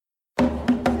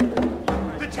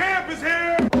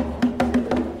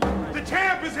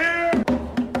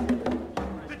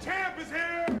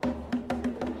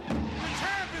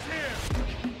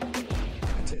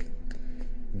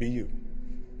Be you.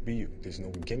 Be you. There's no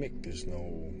gimmick. You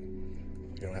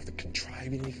don't have to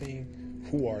contrive anything.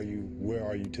 Who are you? Where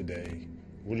are you today?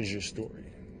 What is your story?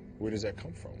 Where does that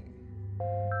come from?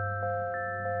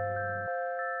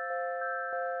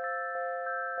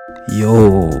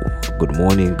 Yo, good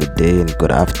morning, good day, and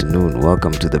good afternoon.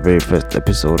 Welcome to the very first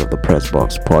episode of the Press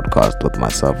Box podcast with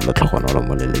myself, Latlokonola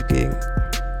Molele King.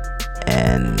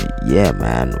 And yeah,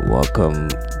 man, welcome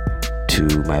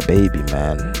to my baby,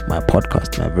 man, my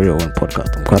podcast, my very own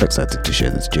podcast. I'm quite excited to share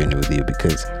this journey with you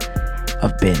because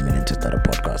I've been meaning to start a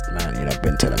podcast, man. You know, I've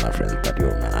been telling my friends that, yo,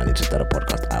 man, I need to start a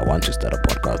podcast. I want to start a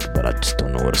podcast, but I just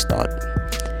don't know where to start.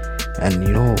 And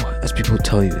you know, as people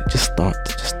tell you, just start.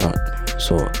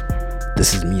 So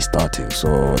this is me starting.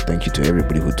 So thank you to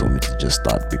everybody who told me to just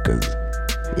start, because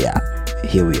yeah,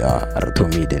 here we are. I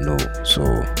told me they know. So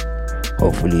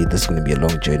hopefully this is going to be a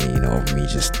long journey, you know, of me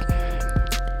just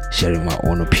sharing my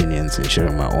own opinions and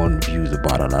sharing my own views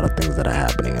about a lot of things that are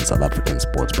happening in South African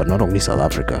sports, but not only South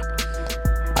Africa.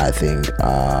 I think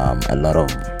a lot of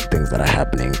things that are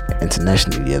happening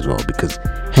internationally as well, because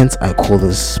hence I call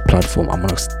this platform, I'm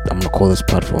gonna call this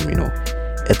platform, you know,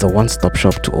 it's a one-stop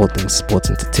shop to all things sports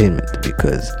entertainment,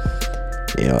 because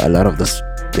you know, a lot of the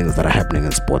things that are happening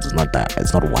in sports is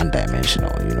it's not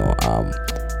one-dimensional, you know.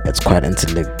 It's quite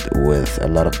interlinked with a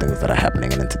lot of things that are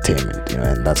happening in entertainment, you know,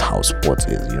 and that's how sports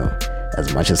is, you know.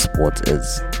 As much as sports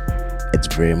is, it's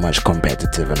very much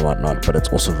competitive and whatnot, but it's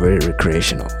also very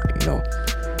recreational, you know.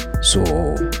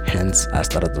 So hence I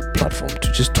started the platform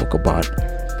to just talk about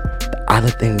the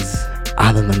other things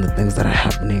other than the things that are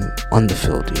happening on the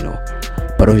field, you know.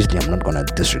 But obviously I'm not gonna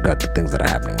disregard the things that are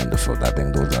happening on the field. I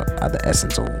think those are the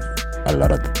essence of a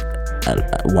lot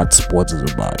of what sports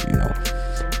is about, you know.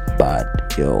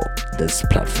 But yo, this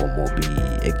platform will be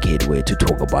a gateway to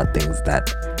talk about things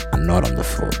that are not on the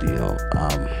field, you know.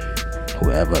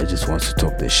 Whoever just wants to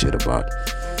talk their shit about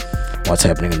what's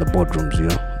happening in the boardrooms, you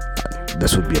know,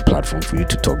 this would be a platform for you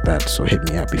to talk that. So hit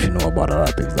me up if you know about a lot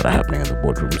of things that are happening in the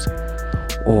boardrooms,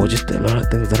 or just a lot of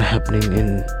things that are happening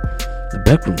in the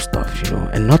backroom stuff, you know.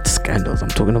 And not scandals, I'm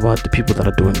talking about the people that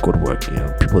are doing good work, you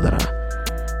know, people that are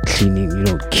cleaning, you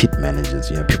know, kit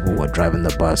managers, you know, people who are driving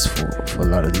the bus for a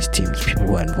lot of these teams, people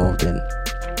who are involved in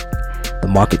the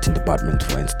marketing department,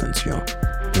 for instance, you know.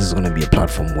 This is going to be a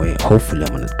platform where hopefully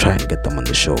I'm going to try and get them on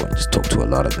the show and just talk to a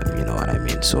lot of them, you know what I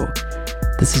mean. So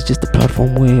this is just a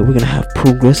platform where we're going to have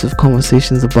progressive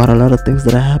conversations about a lot of things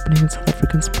that are happening in South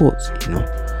African sports, you know.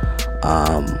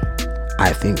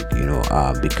 I think, you know,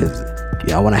 because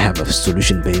I want to have a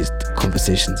solution-based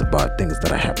conversations about things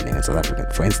that are happening in South Africa.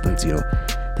 For instance, you know,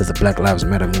 there's a Black Lives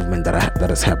Matter movement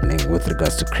that is happening with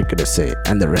regards to Cricket SA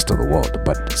and the rest of the world,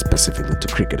 but specifically to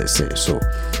Cricket SA. So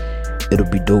it'll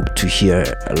be dope to hear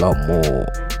a lot more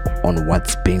on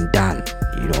what's being done,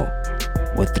 you know,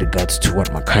 with regards to what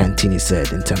Makayantini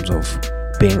said in terms of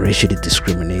being racially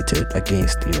discriminated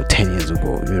against, you know, 10 years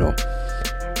ago, you know,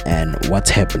 and what's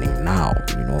happening now,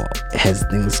 you know. Has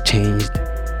things changed?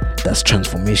 Does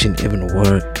transformation even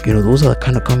work? You know, those are the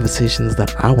kind of conversations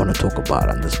that I want to talk about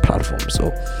on this platform.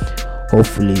 So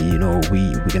hopefully, you know,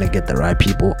 we're gonna get the right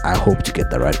people. I hope to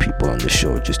get the right people on the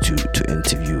show just to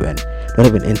interview, and not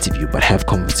even interview, but have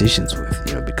conversations with,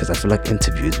 you know, because I feel like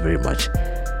interview is very much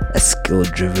a skill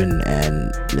driven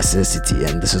and necessity,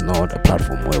 and this is not a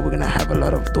platform where we're gonna have a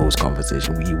lot of those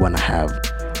conversations. We want to have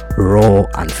raw,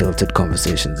 unfiltered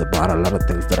conversations about a lot of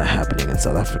things that are happening in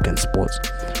South African sports.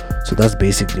 So that's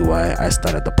basically why I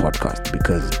started the podcast,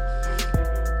 because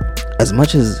as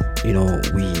much as, you know,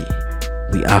 we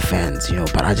are fans, you know,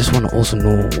 but I just want to also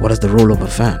know what is the role of a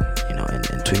fan, you know, in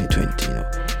 2020, you know,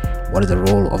 what is the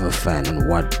role of a fan, and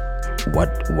what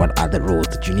are the roles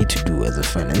that you need to do as a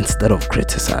fan instead of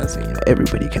criticizing. You know,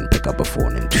 everybody can pick up a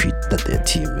phone and tweet that their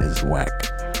team is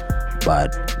whack,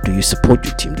 but do you support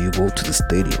your team? Do you go to the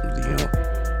stadiums, you know?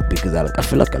 Because I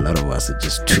feel like a lot of us are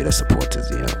just Twitter supporters,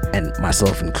 you know, and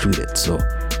myself included. So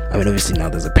I mean, obviously now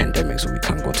there's a pandemic, so we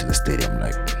can't go to the stadium,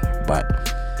 like, but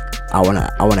I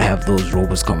wanna have those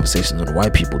robust conversations on why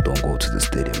people don't go to the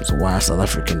stadiums, why South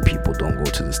African people don't go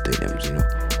to the stadiums, you know,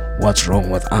 what's wrong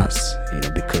with us, you know,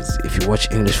 because if you watch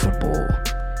English football,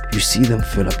 you see them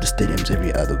fill up the stadiums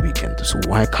every other weekend, so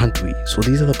why can't we? So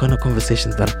these are the kind of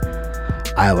conversations that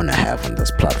I want to have on this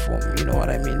platform, you know what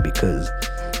I mean, because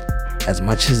as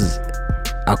much as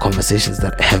our conversations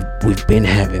that we've been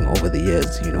having over the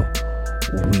years, you know,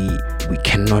 we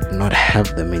cannot not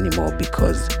have them anymore,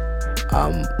 because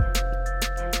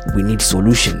we need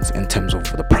solutions in terms of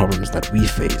the problems that we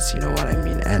face, you know what I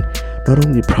mean. And not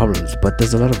only problems, but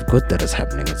there's a lot of good that is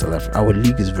happening in South Africa. Our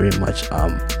league is very much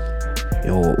you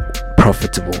know,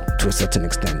 profitable to a certain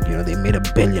extent. You know, they made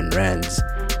R1 billion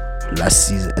last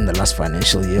season, in the last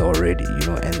financial year already,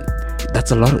 and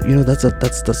that's a lot of,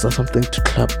 that's something to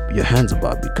clap your hands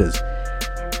about, because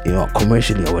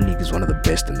commercially our league is one of the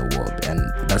best in the world,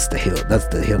 and that's the hill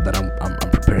that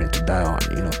I'm preparing to die on.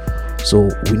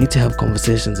 So we need to have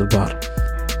conversations about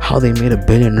how they made R1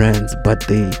 billion, but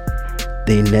they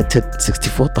netted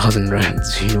 64,000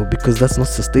 rands, because that's not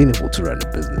sustainable to run a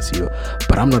business,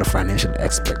 but I'm not a financial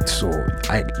expert, so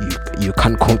you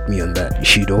can't quote me on that,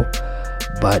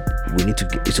 but we need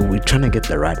to so we're trying to get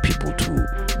the right people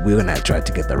we're gonna try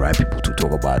to get the right people to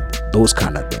talk about those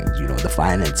kind of things, the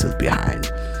finances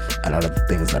behind a lot of the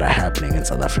things that are happening in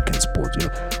South African sports.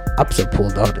 Absa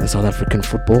pulled out in South African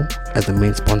football as the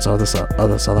main sponsor of the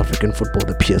other South African football,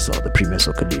 the PSL, the Premier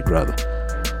Soccer League rather.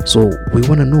 So we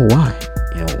want to know why.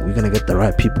 We're gonna get the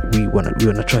right people. We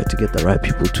wanna try to get the right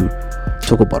people to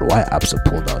talk about why Absa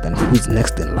pulled out and who's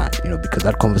next in line. Because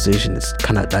that conversation is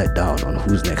kind of died down on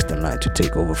who's next in line to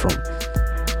take over from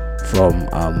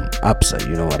Absa.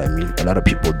 You know what I mean? A lot of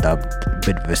people dubbed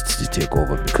Bidvest to take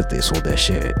over because they sold their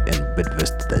share in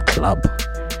Bidvest, the club.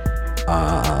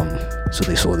 So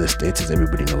they sold their status.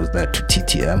 Everybody knows that, to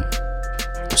TTM.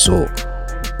 So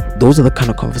those are the kind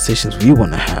of conversations we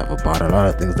want to have about a lot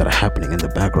of things that are happening in the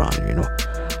background,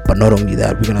 but not only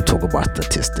that, we're going to talk about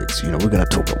statistics. We're going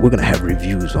to have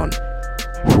reviews on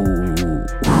who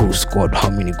scored how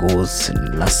many goals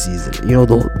in last season,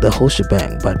 the whole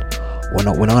shebang. But we're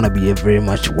not going to be a very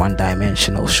much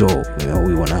one-dimensional show.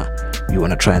 We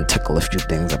want to try and tackle a few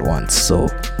things at once. So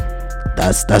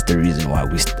that's the reason why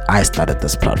I started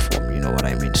this platform, you know what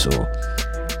I mean? So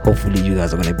hopefully you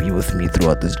guys are going to be with me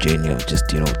throughout this journey of just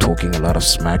talking a lot of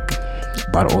smack,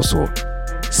 but also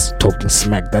talking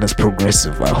smack that is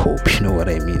progressive, I hope, you know what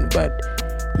I mean? But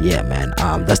yeah, man,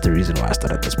 that's the reason why I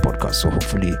started this podcast. So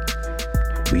hopefully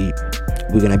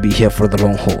we're going to be here for the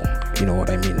long haul, you know what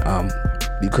I mean?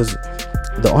 Because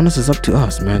the honest is up to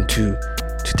us, man, to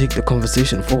take the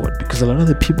conversation forward, because a lot of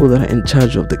the people that are in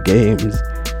charge of the games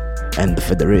and the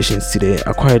federations today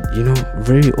are quite,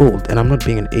 very old. And I'm not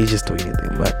being an ageist or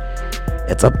anything, but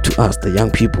it's up to us, the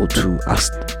young people, to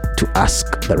ask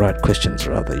the right questions,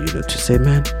 rather, to say,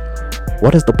 man,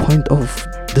 what is the point of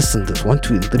this and this, 1,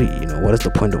 2 and 3, what is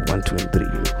the point of 1, 2 and 3,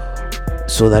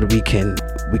 so that we can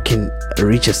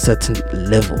reach a certain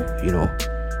level,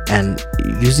 and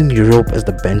using Europe as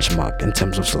the benchmark in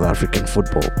terms of South African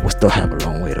football, we still have a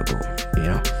long way to go,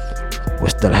 we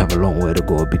still have a long way to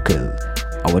go, because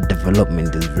our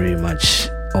development is very much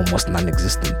almost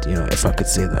non-existent, if I could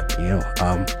say that,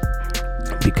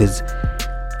 because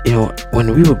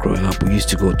when we were growing up, we used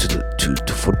to go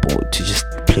to football to just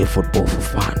play football for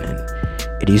fun, and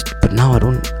but now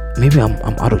maybe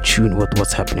I'm out of tune with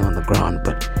what's happening on the ground,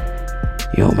 but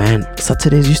man,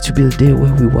 Saturdays used to be the day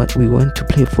where we went to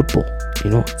play football,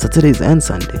 Saturdays and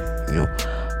Sunday,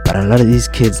 but a lot of these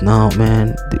kids now,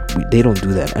 man, they don't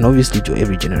do that. And obviously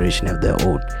every generation have their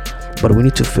own, but we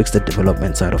need to fix the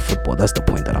development side of football. That's the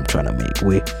point that I'm trying to make,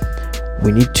 where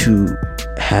we need to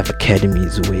have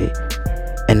academies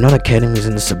and not academies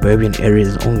in the suburban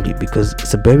areas only, because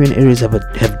suburban areas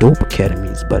have dope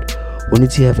academies, but we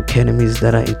need to have academies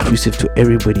that are inclusive to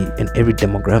everybody and every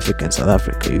demographic in South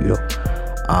Africa,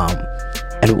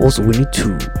 and also we need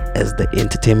to, as the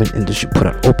entertainment industry,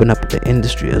 open up the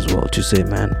industry as well, to say,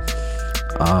 man,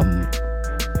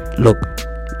 look,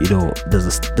 there's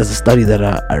a study that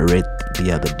I read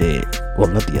the other day, well,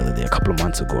 not the other day, a couple of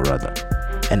months ago rather,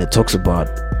 and it talks about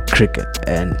cricket,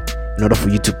 and in order for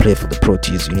you to play for the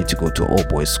Proteas, you need to go to an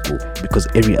all-boys school, because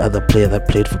every other player that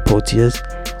played for Proteas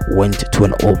went to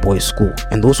an all-boys school,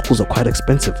 and those schools are quite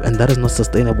expensive, and that is not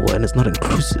sustainable, and it's not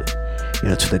inclusive,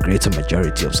 to the greater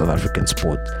majority of South African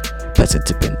sport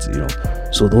participants,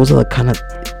 So those are the kind of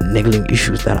niggling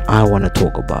issues that I want to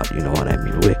talk about, you know what I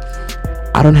mean, where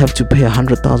I don't have to pay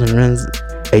 100,000 rands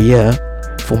a year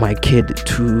for my kid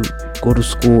to go to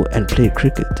school and play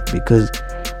cricket, because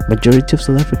majority of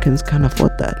South Africans can't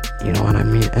afford that, you know what I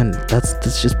mean? And that's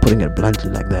just putting it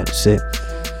bluntly like that, to say,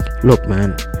 look,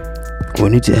 man, we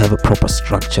need to have a proper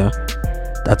structure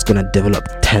that's gonna develop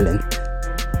talent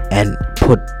and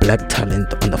put black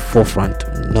talent on the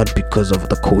forefront, not because of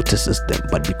the quota system,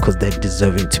 but because they're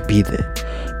deserving to be there.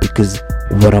 Because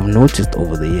what I've noticed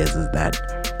over the years is that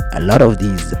a lot of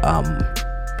these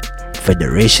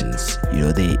federations,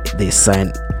 they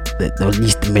sign the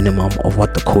least minimum of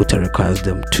what the quota requires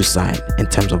them to sign in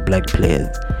terms of black players,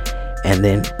 and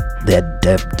then they're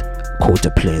dubbed quota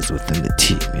players within the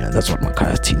team. That's what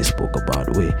Makaya Tini spoke about,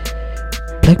 where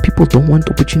black people don't want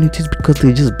opportunities because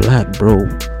they're just black, bro.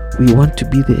 We want to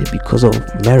be there because of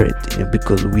merit,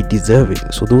 because we deserve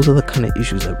it. So those are the kind of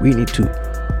issues that we need to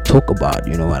talk about,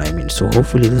 you know what I mean? So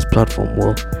hopefully this platform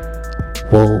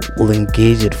will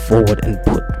engage it forward and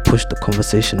push the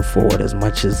conversation forward as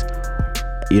much as,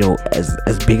 you know,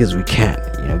 as big as we can,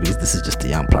 you know, because this is just a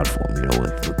young platform, you know,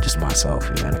 with just myself,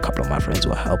 you know, and a couple of my friends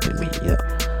who are helping me, yeah.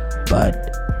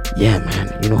 But yeah,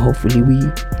 man, you know, hopefully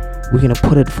we're gonna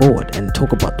put it forward and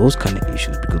talk about those kind of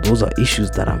issues, because those are issues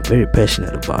that I'm very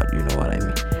passionate about, you know what I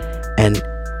mean? And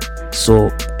so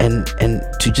and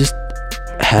to just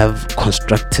have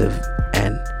constructive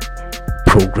and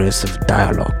progressive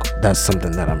dialogue, that's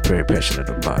something that I'm very passionate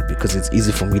about, because it's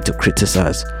easy for me to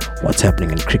criticize what's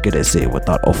happening in Cricket SA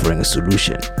without offering a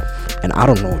solution, and I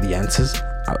don't know the answers,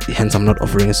 hence I'm not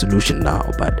offering a solution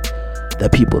now. But the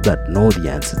people that know the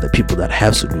answers, the people that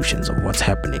have solutions of what's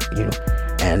happening, you know,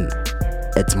 and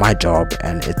it's my job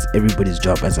and it's everybody's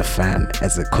job as a fan,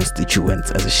 as a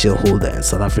constituent, as a shareholder in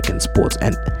South African sports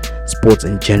and sports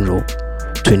in general,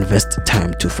 to invest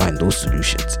time to find those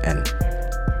solutions. And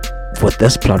for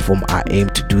this platform, I aim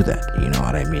to do that, you know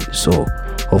what I mean? So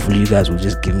hopefully you guys will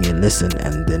just give me a listen,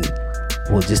 and then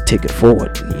we'll just take it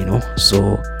forward, you know?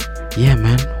 So yeah,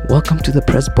 man, welcome to the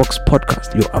Press Box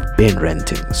podcast. Yo, I've been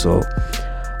ranting. So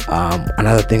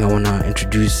another thing I want to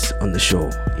introduce on the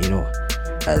show, you know,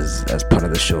 as part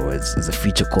of the show, is a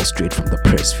feature called Straight from the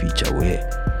Press feature, where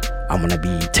I'm going to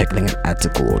be tackling an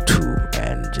article or two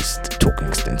and just talking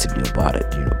extensively about it,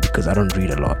 you know, because I don't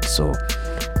read a lot. So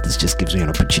this just gives me an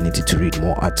opportunity to read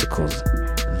more articles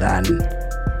than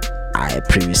I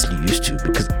previously used to,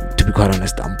 because to be quite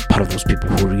honest, I'm part of those people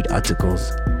who read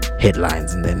articles,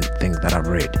 headlines, and then think that I've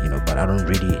read, you know, but I don't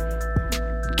really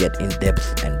get in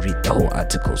depth and read the whole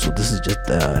article. So this is just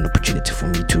an opportunity for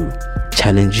me to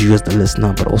challenge you as the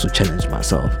listener, but also challenge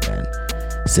myself and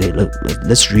say, look,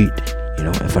 let's read. You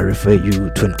know, if I refer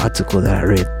you to an article that I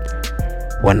read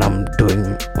when I'm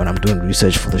doing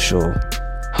research for the show,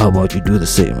 how about you do the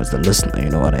same as the listener? You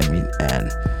know what I mean?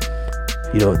 And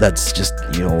you know, that's just,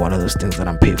 you know, one of those things that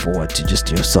I'm paid forward to, just,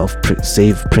 you know,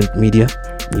 save print media,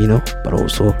 you know, but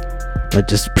also not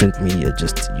just print media,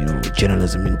 just, you know,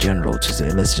 journalism in general, to say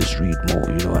let's just read more,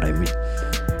 you know what I mean?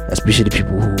 Especially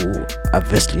people who are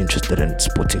vastly interested in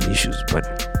sporting issues,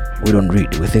 but we don't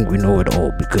read. We think we know it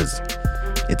all because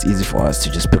it's easy for us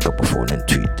to just pick up a phone and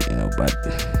tweet, you know, but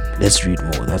let's read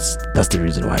more. That's the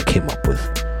reason why I came up with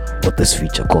this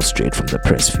feature called Straight from the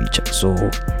Press feature.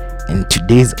 So in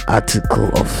today's article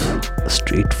of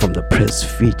Straight from the Press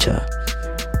feature,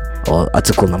 or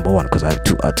article number 1, because I have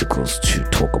 2 articles to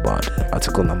talk about.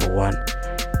 Article number 1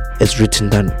 is written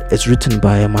by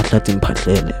Matlati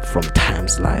Mphatlele from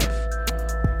Times Live,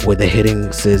 where the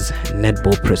heading says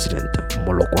Netball President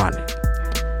Molokwane.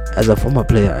 As a former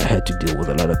player, I had to deal with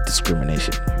a lot of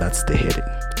discrimination. That's the heading.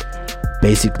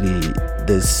 Basically,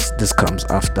 this comes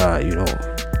after, you know,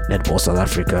 Netball South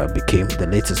Africa became the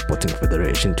latest sporting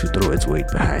federation to throw its weight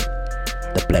behind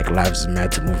the Black Lives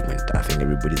Matter movement. I think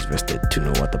everybody's vested to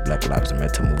know what the Black Lives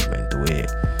Matter movement, where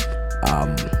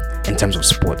in terms of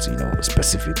sports, you know,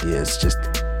 specifically, it's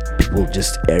just people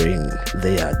just airing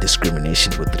their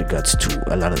discrimination with regards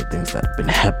to a lot of the things that have been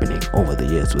happening over the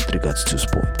years with regards to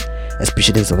sport,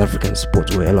 especially in South African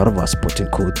sports, where a lot of our sporting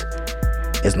code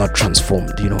is not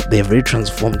transformed. You know, they're very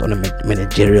transformed on a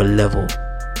managerial level,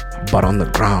 but on the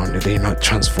ground they're not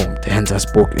transformed. Hence I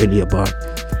spoke earlier about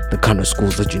the kind of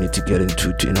schools that you need to get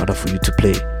into in order for you to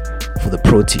play for the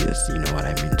Proteas, you know what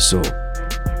I mean? So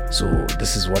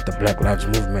this is what the Black Lives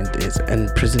movement is,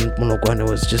 and President Molokwane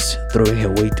was just throwing her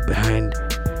weight behind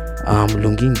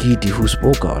Lungi Ngidi, who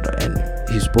spoke out, and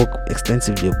he spoke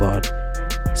extensively about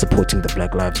supporting the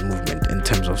Black Lives movement in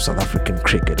terms of South African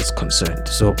cricket is concerned.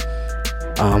 So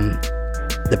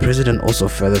the president also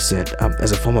further said,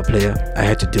 as a former player, I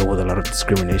had to deal with a lot of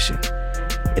discrimination.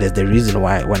 It is the reason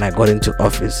why when I got into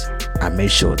office, I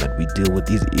made sure that we deal with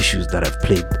these issues that have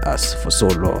plagued us for so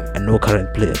long, and no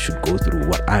current player should go through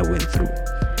what I went through.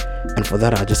 And for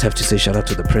that, I just have to say shout out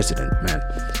to the president, man.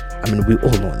 I mean, we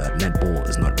all know that netball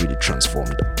is not really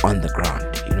transformed on the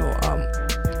ground, you know,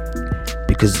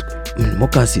 because I mean,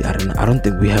 Mokasi, I don't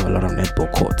think we have a lot of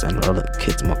netball courts, and a lot of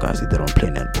kids Mokasi, they don't play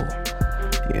netball.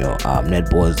 You know,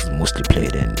 netball is mostly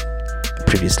played in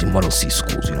previously Model C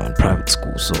schools, you know, in private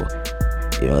schools. So,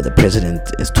 you know, the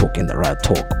president is talking the right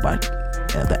talk, but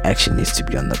the action needs to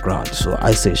be on the ground. So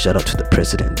I say shout out to the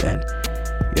president, and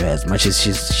you know, as much as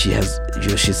she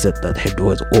said that her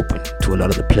door is open to a lot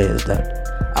of the players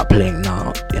that are playing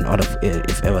now, in order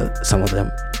if ever some of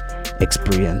them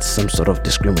experience some sort of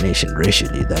discrimination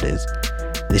racially, that is,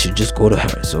 they should just go to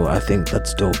her. So I think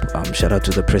that's dope. Shout out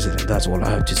to the president. That's all I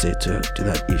have to say to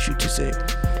that issue, to say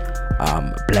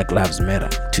Black Lives Matter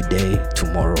today,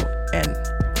 tomorrow, and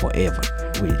forever.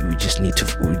 we just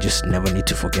never need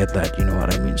to forget that, you know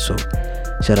what I mean? So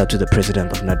shout out to the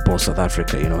president of Netball South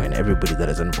Africa, you know, and everybody that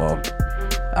is involved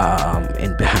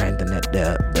in behind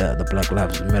the Black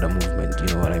Lives Matter movement, you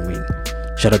know what I mean?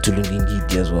 Shout out to Lungi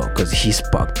Ngidi as well, because he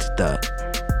sparked the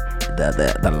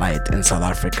light in South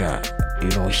Africa. You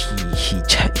know,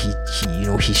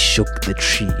 he shook the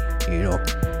tree, you know,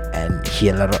 and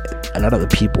a lot of the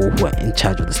people who are in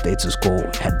charge of the status quo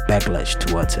had backlash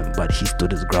towards him, but he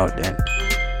stood his ground. And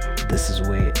this is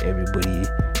where everybody,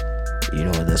 you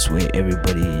know, that's where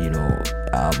everybody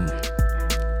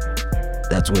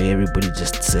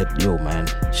just said, yo man,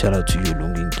 shout out to you,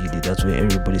 Lungi Ngidi. That's where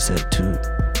everybody said to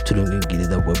Lungi Ngidi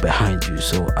that we're behind you.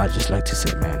 So I just like to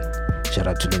say, man, shout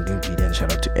out to Lungi Ngidi and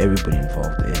shout out to everybody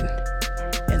involved in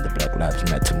the Black Lives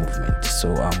Matter movement.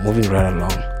 So moving right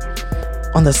along,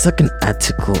 on the second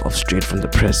article of Straight from the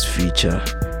Press feature,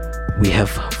 we have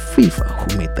FIFA,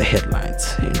 who made the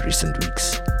headlines in recent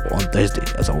weeks. On Thursday,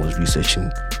 as I was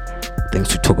researching things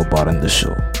to talk about on the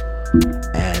show,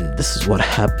 and this is what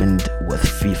happened with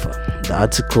FIFA. The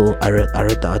article I read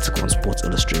the article on Sports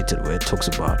Illustrated, where it talks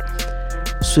about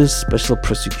Swiss special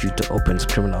prosecutor opens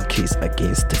criminal case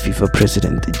against the FIFA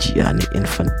president Gianni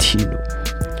Infantino.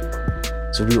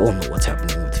 So we all know what's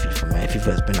happening with FIFA, man.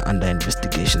 FIFA has been under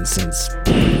investigation since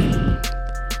 3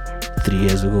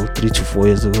 to 4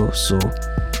 years ago. So,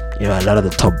 you know, a lot of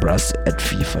the top brass at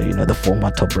FIFA, you know, the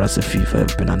former top brass at FIFA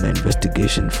have been under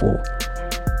investigation for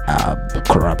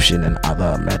corruption and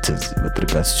other matters with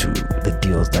regards to the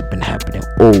deals that have been happening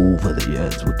over the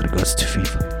years with regards to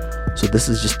FIFA. So this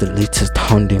is just the latest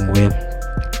hounding where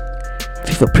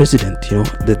FIFA president, you know,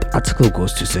 the article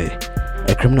goes to say,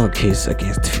 a criminal case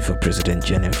against FIFA president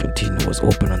Gianni Infantino was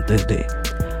opened on Thursday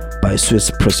by a Swiss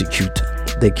prosecutor.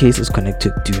 The case is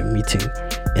connected to a meeting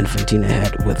Infantino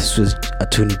had with Swiss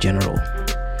Attorney General.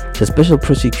 The special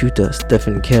prosecutor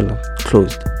Stefan Keller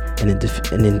closed an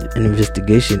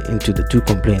investigation into the two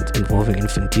complaints involving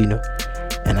Infantino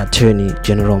and Attorney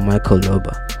General Michael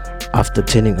Loba after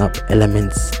turning up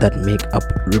elements that make up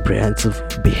reprehensible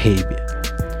behavior.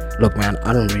 Look, man,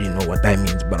 I don't really know what that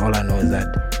means, but all I know is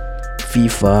that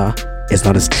FIFA is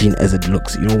not as clean as it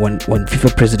looks. You know, when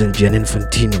FIFA president Gianni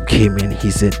Infantino came in, he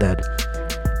said that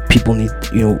people need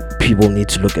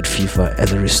to look at FIFA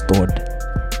as a restored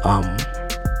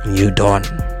new dawn,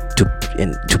 to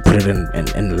put it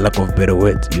in lack of better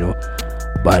words, you know.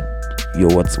 But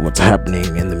what's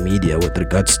happening in the media with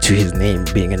regards to his name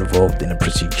being involved in a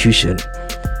prosecution,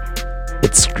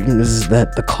 it screams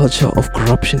that the culture of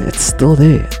corruption, it's still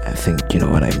there. I think, you know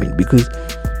what I mean, because,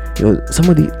 you know,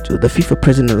 the FIFA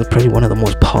president is probably one of the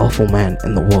most powerful men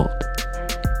in the world,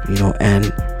 you know,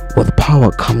 and with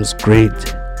power comes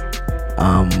great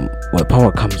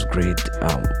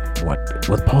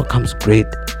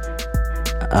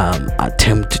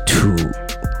attempt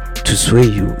to sway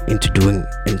you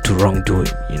into wrongdoing,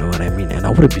 you know what I mean. And I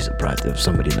wouldn't be surprised if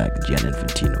somebody like Gianni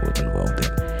Infantino was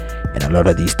involved in a lot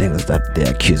of these things that they're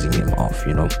accusing him of,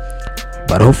 you know.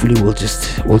 But hopefully we'll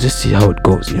just see how it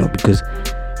goes, you know, because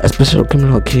a special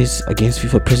criminal case against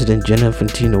FIFA president Gianni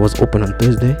Infantino was opened on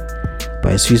Thursday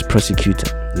by a Swiss prosecutor.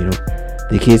 You know,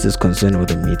 the case is concerned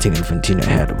with a meeting Infantino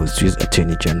had with Swiss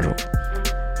Attorney General.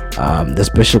 The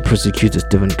special prosecutor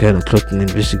Stefan Keller closed an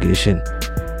investigation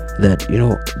that, you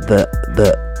know,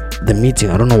 the meeting,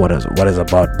 I don't know what is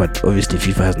about, but obviously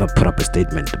FIFA has not put up a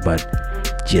statement. But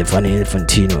Gianni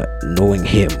Infantino, knowing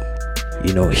him,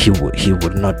 you know, he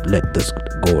would not let this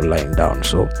go lying down.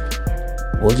 So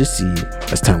we'll just see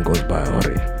as time goes by.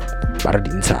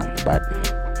 But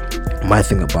my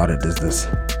thing about it is this: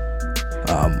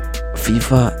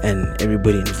 FIFA and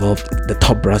everybody involved, the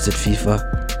top brass at FIFA,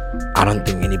 I don't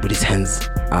think anybody's hands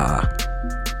are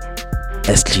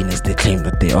as clean as they claim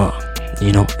that they are,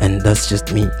 you know. And that's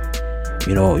just me,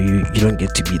 you know. You don't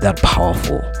get to be that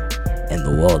powerful in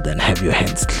the world and have your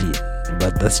hands clean,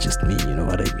 but that's just me, you know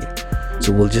what I mean.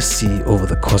 So we'll just see over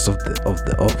the course of the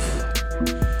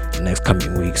next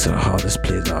coming weeks how this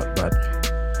plays out. But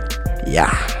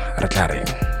yeah,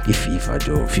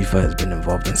 FIFA has been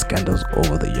involved in scandals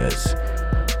over the years.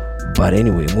 But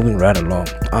anyway, moving right along,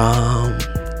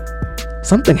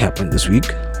 something happened this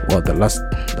week. Well, the last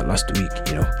week,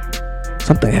 you know,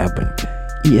 something happened.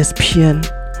 ESPN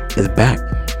is back.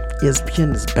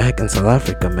 ESPN is back in South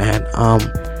Africa, man.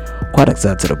 Quite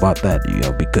excited about that, you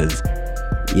know, because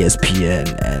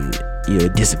ESPN and, you know,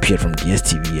 it disappeared from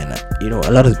DSTV, and you know,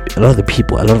 a lot of the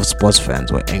people, a lot of sports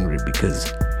fans were angry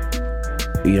because,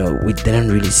 you know, we didn't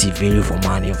really see value for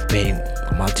money of paying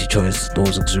multi-choice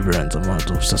those exuberant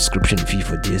amounts of subscription fee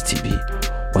for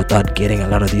DSTV without getting a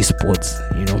lot of these sports,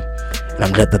 you know. And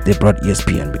I'm glad that they brought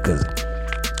ESPN, because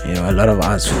A lot of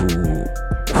us who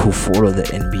follow the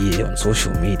NBA on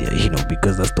social media,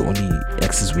 because that's the only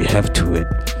access we have to it,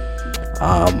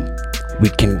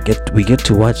 we get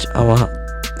to watch our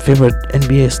favorite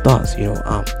NBA stars.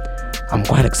 I'm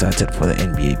quite excited for the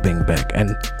NBA being back,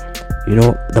 and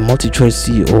the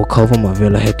MultiChoice CEO Calvo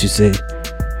Mavela had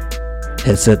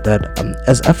said that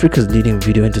as Africa's leading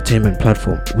video entertainment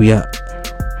platform, we are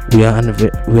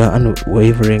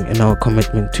unwavering in our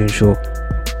commitment to ensure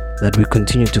that we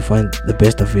continue to find the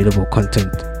best available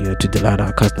content, to delight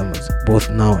our customers, both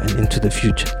now and into the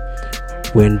future.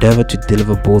 We endeavor to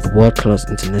deliver both world-class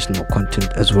international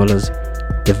content as well as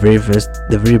the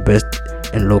very best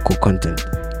in local content,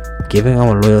 giving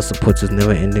our loyal supporters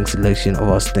never-ending selection of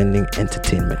outstanding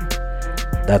entertainment.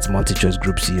 That's MultiChoice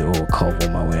Group CEO Calvo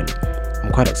Mavela.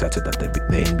 I'm quite excited that the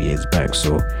NBA is back.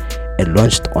 So it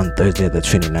launched on Thursday the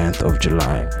 29th of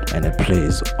July, and it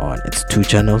plays on its two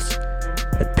channels.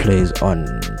 It plays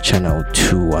on channel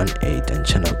 218 and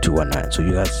channel 219. So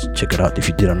you guys check it out if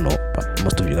you didn't know, but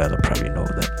most of you guys will probably know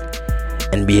that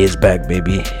NBA is back,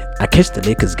 baby. I catched the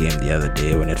Lakers game the other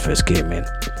day when it first came in.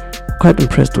 Quite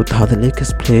impressed with how the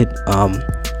Lakers played,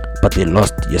 but they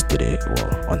lost yesterday,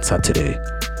 on Saturday.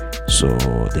 So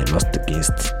they lost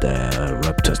against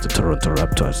the Toronto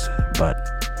Raptors. But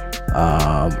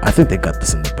I think they got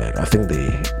this in the bag. I think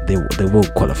they will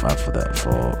qualify for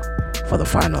the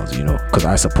finals, because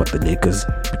I support the Lakers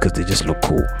because they just look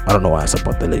cool. I don't know why I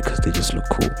support the Lakers, they just look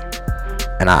cool.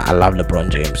 And I love LeBron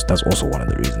James. That's also one of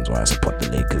the reasons why I support the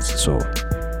Lakers. So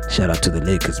shout out to the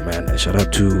Lakers, man, and shout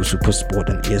out to SuperSport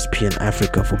and ESPN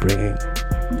Africa for bringing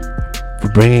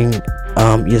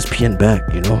ESPN back.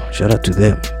 Shout out to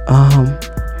them.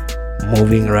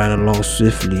 Moving right along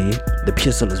swiftly, the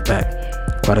PSL is back.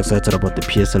 Quite excited about the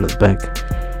PSL is back.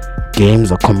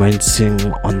 Games are commencing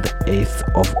on the 8th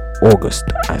of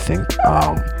August, I think.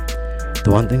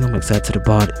 The one thing I'm excited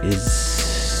about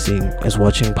is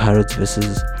watching Pirates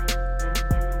versus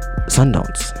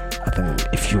Sundowns. I think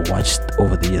if you watched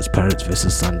over the years Pirates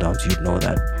versus Sundowns, you'd know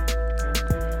that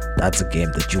that's a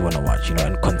game that you want to watch,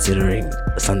 and considering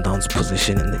Sundowns'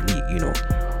 position in the league,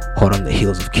 hot on the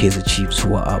heels of Kaizer Chiefs,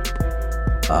 who are up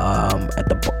at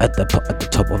the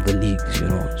top of the league,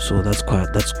 so that's going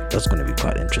to be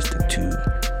quite interesting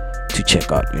to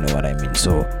check out, you know what I mean.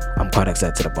 So I'm quite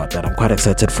excited about that. I'm quite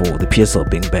excited for the PSL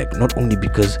being back, not only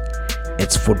because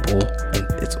it's football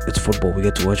and it's football, we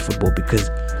get to watch football, because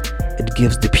it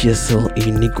gives the PSL a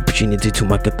unique opportunity to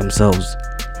market themselves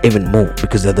even more,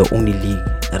 because they're the only league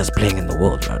that is playing in the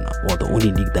world right now, or the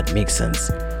only league that makes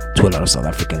sense to a lot of South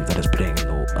Africans that is playing in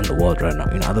the world right now,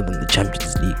 other than the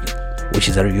Champions League, which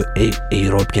is a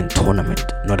European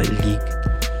tournament, not a league.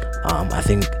 I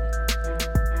think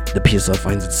the PSL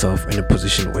finds itself in a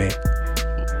position where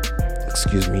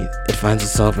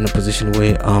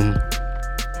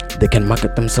they can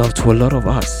market themselves to a lot of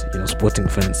us, sporting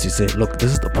fans, to say, look,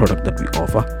 this is the product that we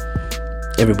offer.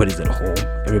 Everybody's at home.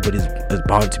 Everybody's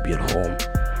bound to be at home.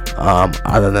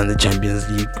 Other than the Champions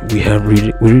League, we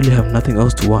really have nothing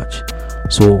else to watch.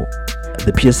 So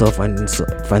the PSL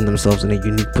find themselves in a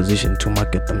unique position to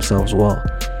market themselves well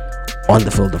on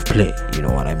the field of play, you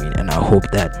know what I mean. And I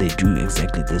hope that they do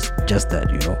exactly just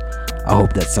that. I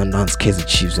hope that Sundowns, Kaizer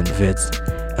Chiefs, and Vets,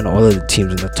 and all of the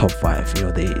teams in the top 5,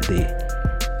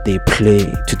 they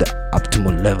play to the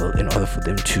optimal level in order for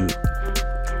them to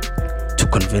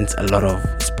convince a lot of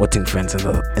sporting fans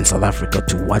in South Africa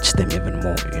to watch them even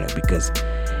more, because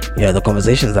the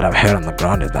conversations that I've had on the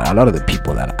ground is that a lot of the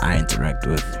people that I interact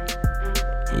with,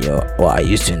 or I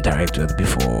used to interact with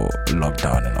before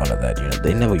lockdown and all of that,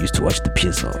 they never used to watch the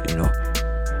PSL.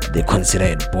 They consider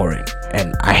it boring,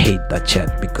 and I hate that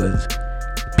chat, because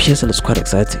PSL is quite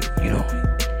exciting.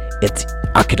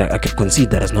 I could concede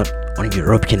that it's not on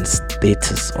European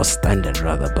status or standard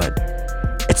rather, but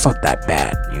it's not that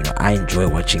bad. I enjoy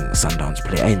watching Sundowns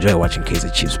play. I enjoy watching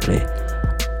Kaizer Chiefs play.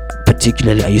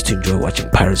 Particularly, I used to enjoy watching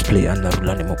Pirates play under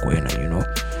Rulani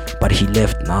Mokoena, but he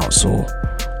left now, so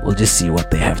we'll just see what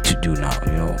they have to do now,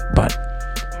 but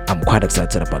I'm quite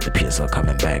excited about the PSL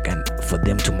coming back, and for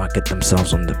them to market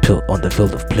themselves on the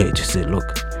field of play, to say,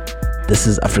 look, this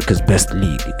is Africa's best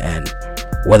league, and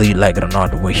whether you like it or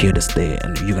not, we're here to stay,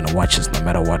 and you're gonna watch us no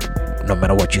matter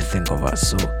what you think of us.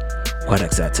 So quite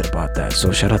excited about that.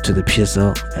 So shout out to the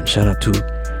PSL, and shout out to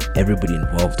everybody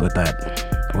involved with that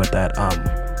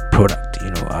product.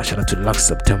 Shout out to Lux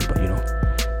September,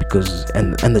 because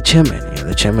and the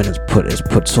chairman has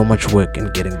put so much work in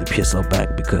getting the PSL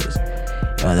back, because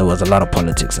there was a lot of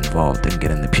politics involved in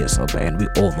getting the PSL back, and we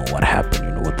all know what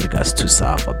happened, with regards to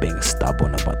SAFA being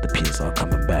stubborn about the PSL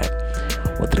coming back,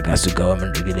 with regards to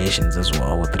government regulations as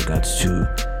well, with regards to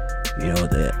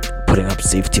they're putting up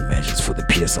safety measures for the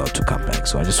PSL to come back.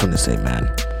 So I just want to say, man,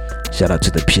 shout out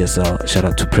to the PSL, shout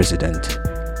out to President,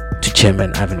 to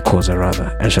Chairman Ivan Koza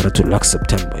rather, and shout out to Lux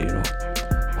September,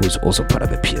 who's also part of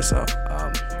the PSL.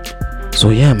 So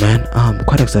yeah, man, I'm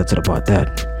quite excited about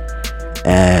that.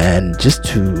 And just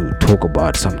to talk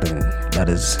about something that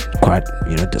is quite,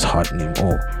 disheartening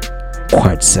or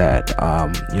quite sad,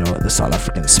 the South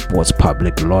African sports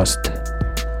public lost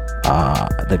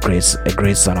a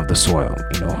great son of the soil.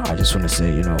 I just want to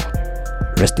say,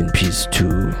 rest in peace to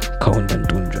Kaunda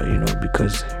Ntundra,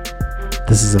 because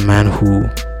this is a man who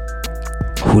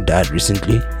died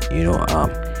recently. He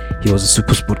was a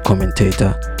super sport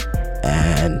commentator,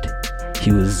 and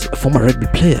he was a former rugby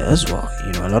player as well.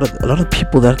 A lot of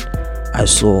people that I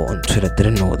saw on Twitter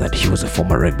didn't know that he was a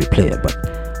former rugby player,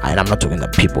 and I'm not talking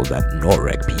about people that know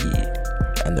rugby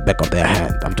in the back of their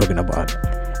hand. I'm talking about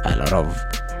a lot of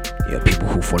people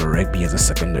who follow rugby as a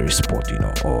secondary sport,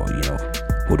 or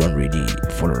who don't really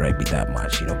follow rugby that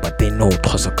much, but they know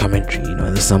Xhosa commentary.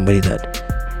 There's somebody that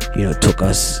took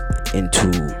us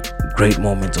into great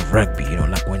moments of rugby,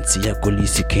 like when Siya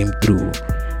Kolisi came through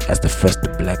as the first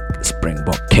black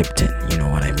Springbok captain,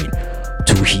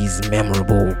 to his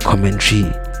memorable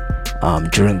commentary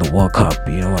during the World Cup,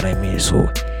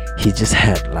 so he just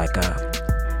had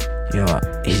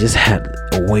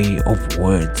a way of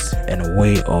words and a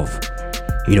way of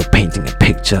painting a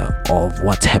picture of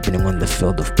what's happening on the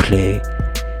field of play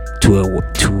to a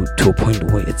point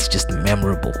where it's just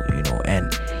memorable,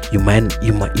 and you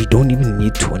don't even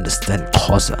need to understand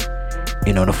Xhosa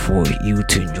in order for you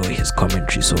to enjoy his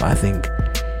commentary. So I think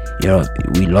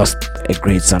we lost a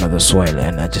great son of the soil,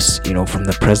 and I just from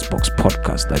the Press Box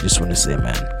podcast, I just want to say,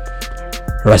 man,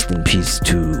 rest in peace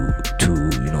to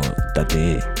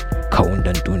Tate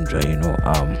Kaunda Ntundra.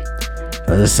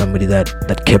 There's somebody that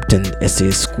captained SA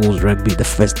Schools Rugby, the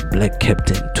first black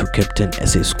captain to captain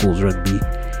SA Schools Rugby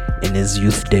in his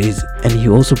youth days, and he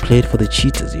also played for the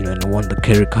Cheetahs, and won the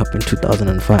Currie Cup in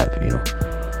 2005.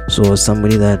 So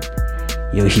somebody that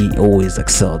he always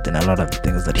excelled in a lot of the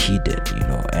things that he did,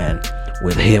 and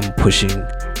with him pushing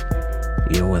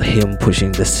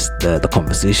the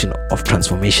conversation of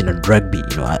transformation and rugby,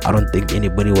 I don't think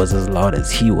anybody was as loud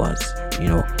as he was,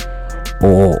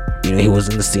 or he was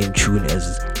in the same tune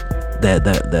as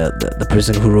the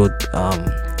person who wrote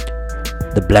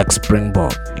the Black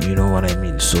Springbok,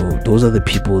 so those are the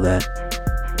people that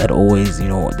always,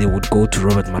 they would go to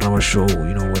Robert Marawa show,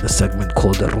 with a segment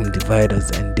called The Room Dividers,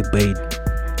 and debate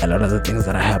a lot of the things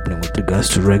that are happening with regards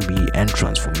to rugby and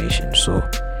transformation. So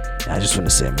I just want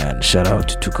to say, man, shout out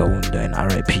to Kaunda and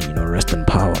RIP, rest in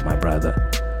power, my brother.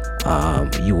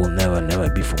 You will never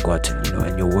be forgotten,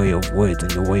 and your way of words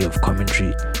and your way of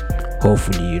commentary,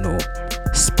 hopefully,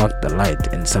 spark the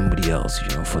light in somebody else,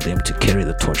 for them to carry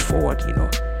the torch forward,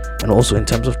 and also in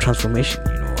terms of transformation,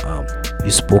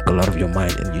 you spoke a lot of your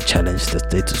mind and you challenged the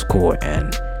status quo,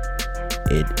 and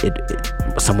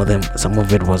some of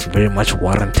it was very much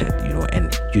warranted,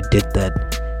 and you did that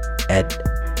at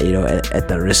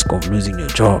the risk of losing your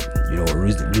job,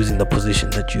 losing the position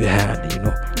that you had,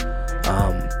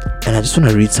 and I just want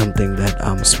to read something that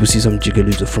Sibusiswa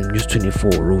Mjikelizo from News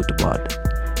 24 wrote about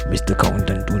Mr.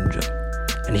 Kaunda Ntundra,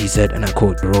 and he said, and I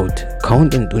quote,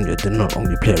 Kaunda Ntundra did not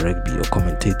only play rugby or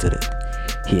commentated it,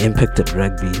 he impacted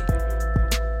rugby.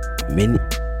 Many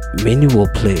will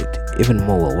play it, even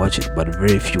more will watch it, but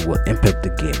very few will impact the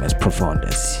game as profound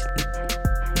as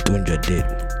Ntundra did.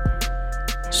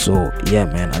 So yeah,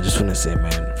 man, I just want to say,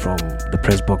 man, from the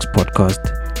Press Box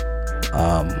podcast,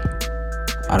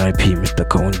 RIP Mr.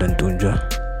 Kaunda Ntundra,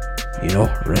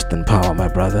 rest in power, my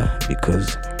brother,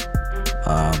 because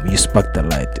you sparked the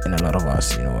light in a lot of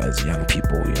us, as young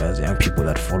people,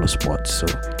 that follow sports. So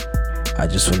I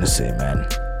just want to say, man,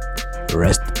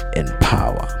 rest in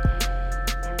power.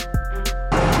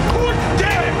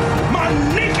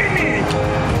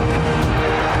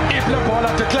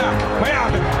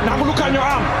 Now look on your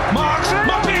arm, Marks,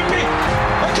 my baby.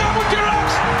 I come with your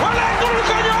rocks. Well, I go look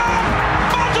on your arm.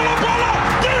 Battle of Bola,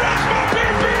 direct my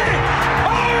baby.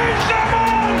 Orange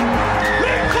Lemon,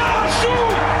 Likasu,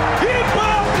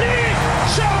 Hipapi,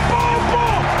 Shabobo,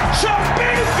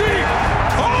 Shabisi.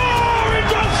 Oh, it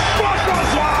just was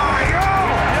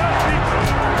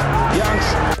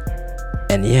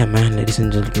And yeah, man, ladies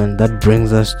and gentlemen, that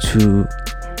brings us to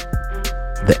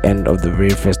the end of the very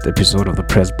first episode of the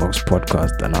Press Box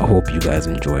podcast, and I hope you guys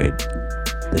enjoyed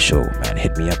the show, man.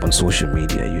 Hit me up on social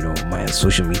media. My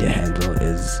social media handle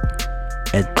is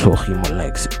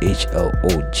 @Tlogimolex,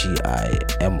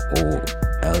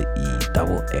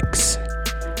 HLOGIMOLEXX,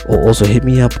 or also hit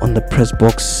me up on the Press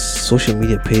Box social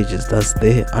media pages. That's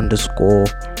there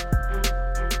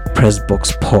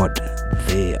PressBoxPod,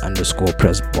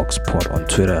 _PressBoxPod on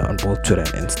Twitter, on both Twitter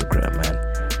and Instagram, man.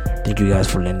 Thank you guys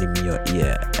for lending me your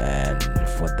ear, and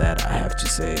for that I have to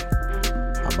say,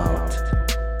 I'm out.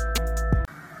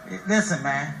 Listen,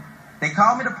 man, they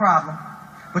call me the problem,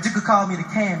 but you could call me the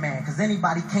can man, because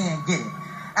anybody can get it.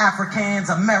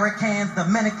 Africans, Americans,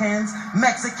 Dominicans,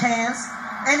 Mexicans,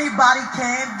 anybody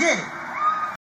can get it.